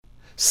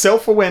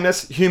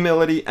Self-awareness,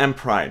 humility, and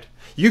pride.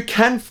 You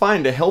can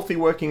find a healthy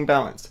working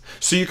balance,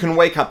 so you can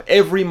wake up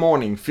every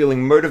morning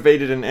feeling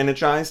motivated and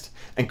energized,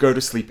 and go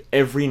to sleep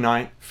every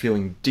night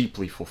feeling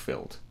deeply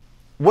fulfilled.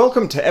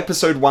 Welcome to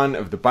episode 1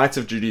 of the Bites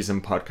of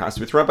Judaism podcast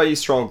with Rabbi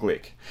Yisrael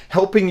Glick,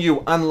 helping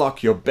you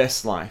unlock your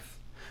best life,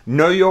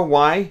 know your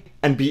why,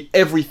 and be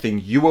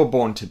everything you were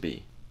born to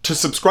be. To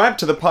subscribe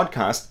to the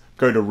podcast,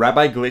 go to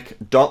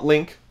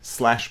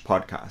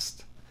rabbiglick.link/podcast.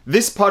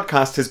 This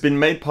podcast has been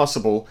made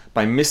possible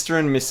by Mr.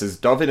 and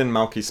Mrs. David and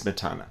Malki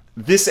Smetana.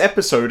 This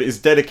episode is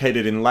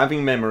dedicated in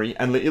loving memory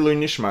and Le'ilu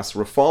Nishmas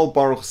Rafal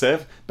Baruch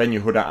Zev Ben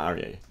Yehuda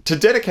Aryeh. To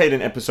dedicate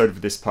an episode of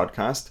this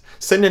podcast,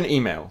 send an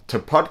email to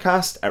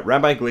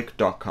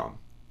podcast@rabbiglick.com.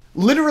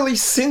 Literally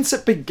since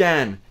it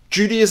began,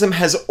 Judaism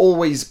has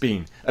always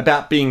been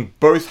about being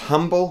both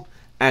humble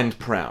and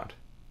proud.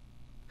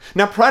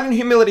 Now, pride and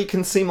humility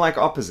can seem like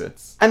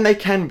opposites, and they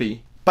can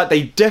be, but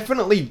they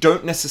definitely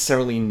don't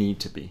necessarily need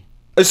to be.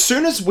 As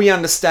soon as we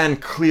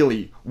understand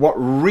clearly what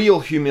real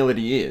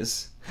humility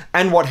is,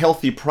 and what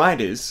healthy pride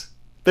is,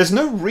 there's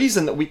no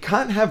reason that we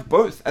can't have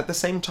both at the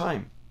same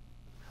time.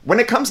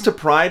 When it comes to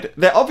pride,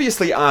 there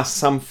obviously are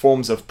some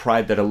forms of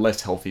pride that are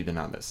less healthy than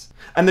others.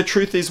 And the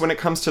truth is, when it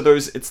comes to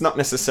those, it's not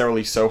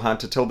necessarily so hard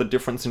to tell the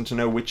difference and to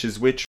know which is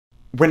which.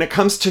 When it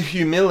comes to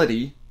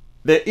humility,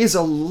 there is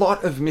a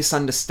lot of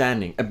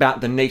misunderstanding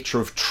about the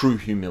nature of true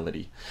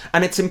humility.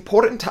 And it's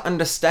important to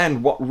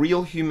understand what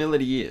real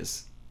humility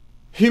is.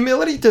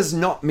 Humility does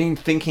not mean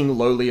thinking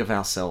lowly of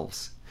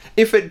ourselves.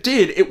 If it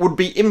did, it would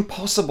be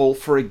impossible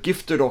for a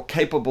gifted or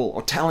capable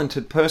or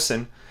talented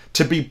person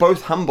to be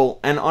both humble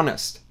and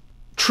honest.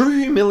 True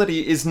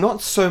humility is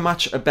not so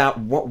much about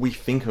what we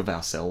think of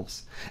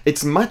ourselves.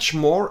 It's much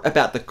more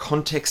about the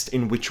context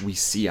in which we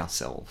see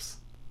ourselves.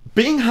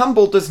 Being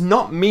humble does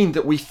not mean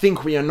that we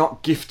think we are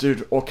not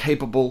gifted or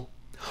capable,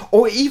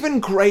 or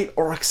even great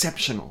or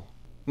exceptional.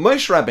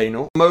 Moshe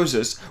Rabbeinu,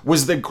 Moses,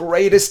 was the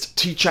greatest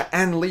teacher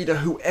and leader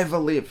who ever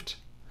lived,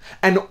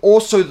 and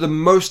also the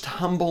most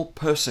humble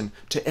person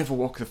to ever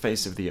walk the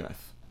face of the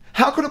earth.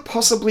 How could it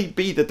possibly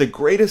be that the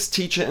greatest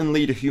teacher and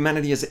leader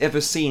humanity has ever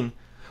seen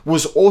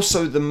was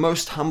also the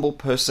most humble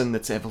person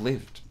that's ever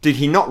lived? Did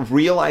he not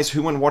realize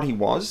who and what he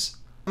was?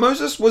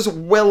 Moses was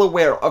well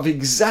aware of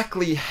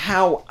exactly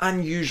how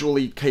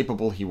unusually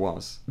capable he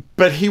was,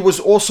 but he was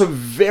also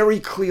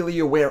very clearly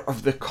aware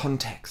of the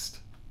context.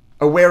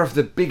 Aware of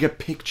the bigger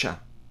picture.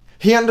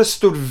 He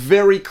understood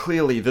very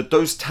clearly that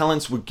those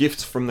talents were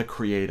gifts from the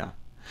Creator,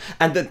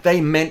 and that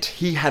they meant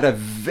he had a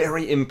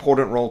very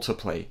important role to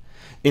play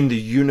in the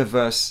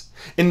universe,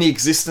 in the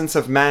existence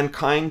of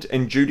mankind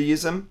and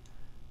Judaism,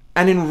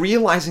 and in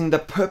realizing the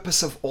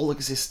purpose of all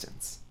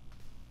existence.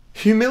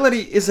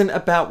 Humility isn't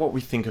about what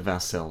we think of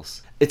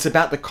ourselves. It's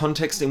about the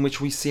context in which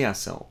we see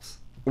ourselves.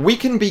 We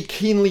can be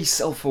keenly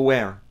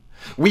self-aware.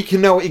 We can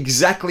know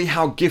exactly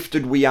how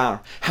gifted we are,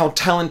 how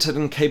talented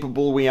and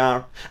capable we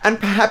are, and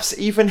perhaps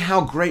even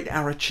how great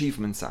our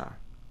achievements are.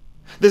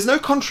 There's no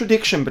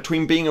contradiction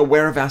between being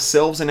aware of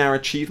ourselves and our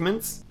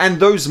achievements, and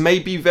those may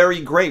be very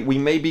great. We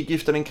may be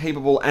gifted and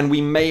capable, and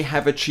we may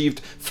have achieved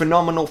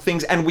phenomenal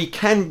things, and we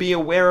can be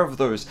aware of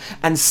those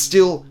and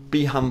still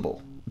be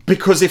humble.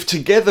 Because if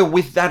together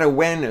with that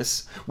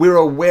awareness, we're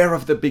aware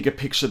of the bigger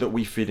picture that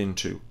we fit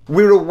into.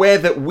 We're aware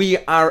that we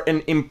are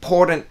an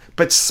important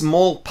but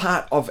small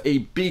part of a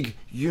big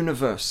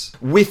universe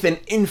with an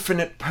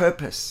infinite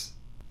purpose.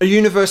 A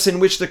universe in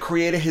which the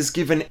Creator has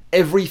given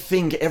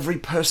everything, every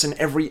person,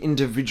 every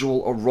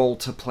individual a role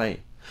to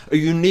play. A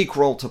unique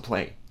role to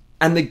play.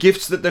 And the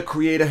gifts that the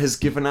Creator has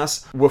given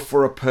us were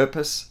for a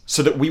purpose,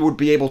 so that we would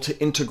be able to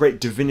integrate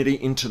divinity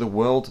into the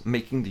world,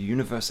 making the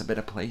universe a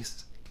better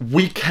place.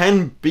 We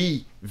can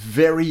be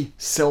very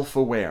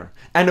self-aware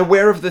and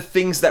aware of the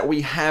things that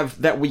we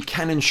have that we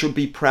can and should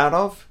be proud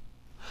of,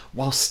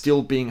 while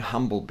still being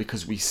humble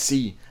because we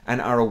see and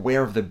are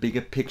aware of the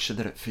bigger picture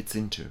that it fits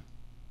into.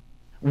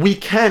 We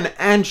can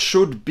and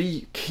should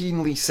be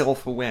keenly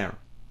self-aware.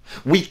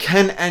 We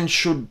can and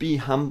should be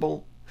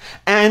humble,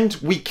 and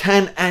we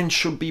can and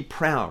should be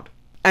proud.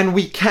 And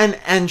we can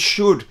and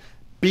should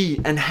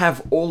be and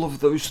have all of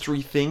those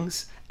three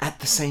things at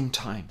the same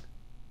time.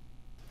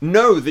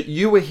 Know that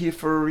you are here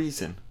for a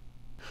reason.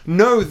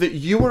 Know that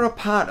you are a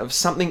part of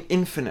something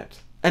infinite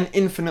and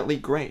infinitely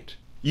great.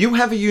 You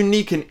have a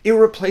unique and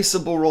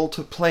irreplaceable role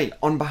to play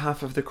on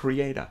behalf of the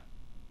Creator.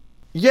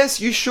 Yes,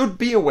 you should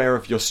be aware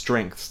of your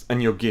strengths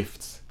and your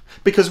gifts,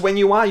 because when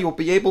you are, you'll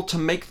be able to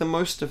make the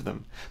most of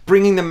them,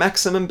 bringing the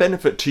maximum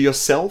benefit to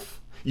yourself,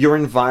 your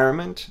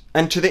environment,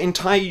 and to the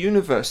entire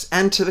universe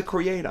and to the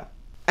Creator.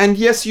 And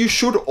yes, you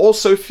should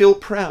also feel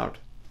proud.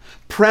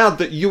 Proud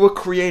that you were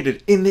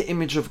created in the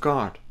image of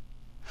God.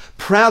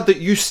 Proud that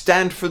you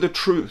stand for the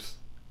truth.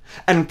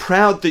 And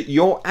proud that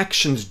your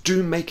actions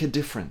do make a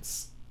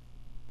difference.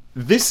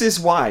 This is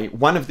why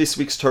one of this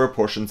week's Torah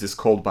portions is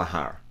called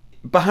Behar.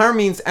 Behar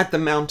means at the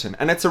mountain,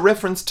 and it's a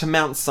reference to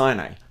Mount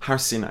Sinai, Har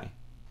Sinai.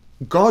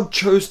 God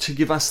chose to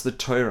give us the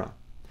Torah,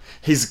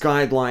 His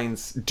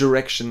guidelines,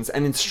 directions,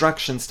 and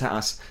instructions to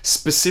us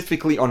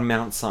specifically on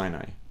Mount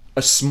Sinai,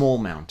 a small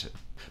mountain.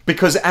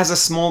 Because as a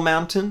small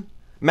mountain,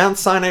 Mount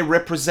Sinai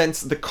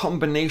represents the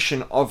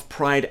combination of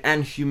pride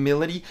and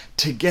humility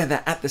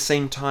together at the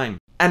same time.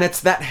 And it's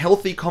that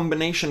healthy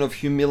combination of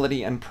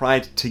humility and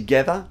pride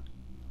together,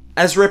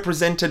 as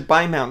represented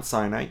by Mount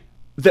Sinai,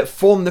 that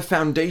form the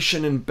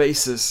foundation and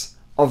basis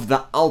of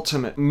the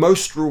ultimate,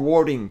 most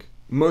rewarding,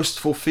 most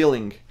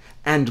fulfilling,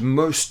 and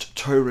most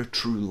Torah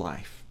true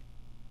life.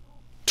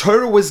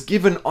 Torah was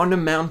given on a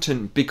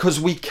mountain because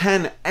we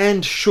can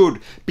and should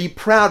be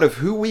proud of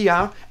who we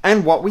are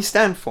and what we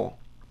stand for.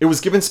 It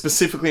was given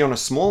specifically on a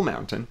small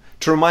mountain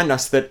to remind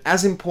us that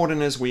as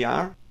important as we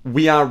are,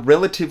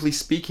 relatively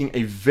speaking,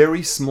 a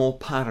very small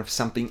part of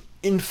something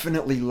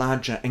infinitely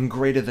larger and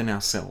greater than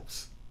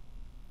ourselves.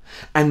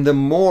 And the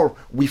more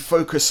we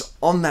focus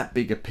on that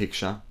bigger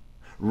picture,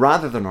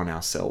 rather than on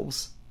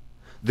ourselves,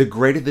 the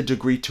greater the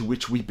degree to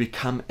which we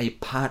become a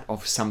part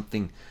of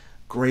something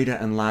greater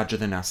and larger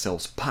than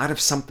ourselves, part of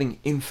something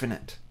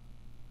infinite.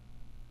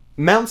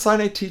 Mount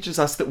Sinai teaches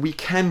us that we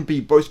can be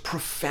both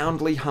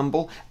profoundly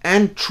humble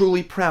and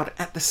truly proud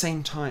at the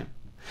same time.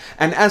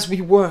 And as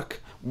we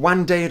work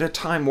one day at a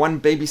time, one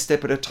baby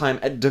step at a time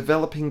at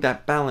developing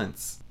that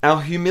balance,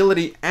 our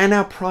humility and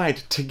our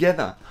pride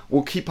together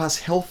will keep us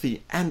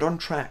healthy and on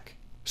track.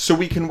 So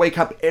we can wake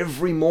up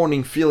every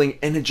morning feeling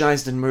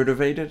energized and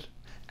motivated,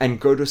 and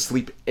go to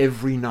sleep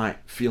every night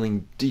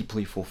feeling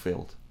deeply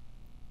fulfilled.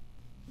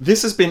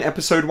 This has been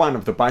episode 1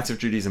 of the Bites of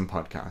Judaism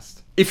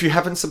podcast. If you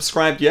haven't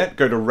subscribed yet,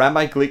 go to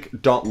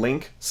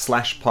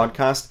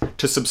rabbiglick.link/podcast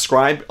to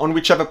subscribe on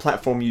whichever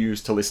platform you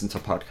use to listen to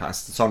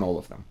podcasts. It's on all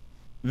of them.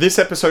 This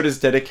episode is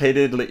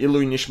dedicated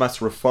Le'ilui Nishmas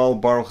Rafal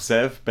Baruch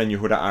Zev Ben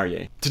Yehuda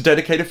Aryeh. To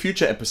dedicate a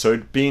future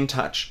episode, be in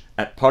touch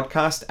at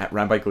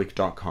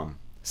podcast@rabbiglick.com.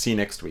 See you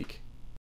next week.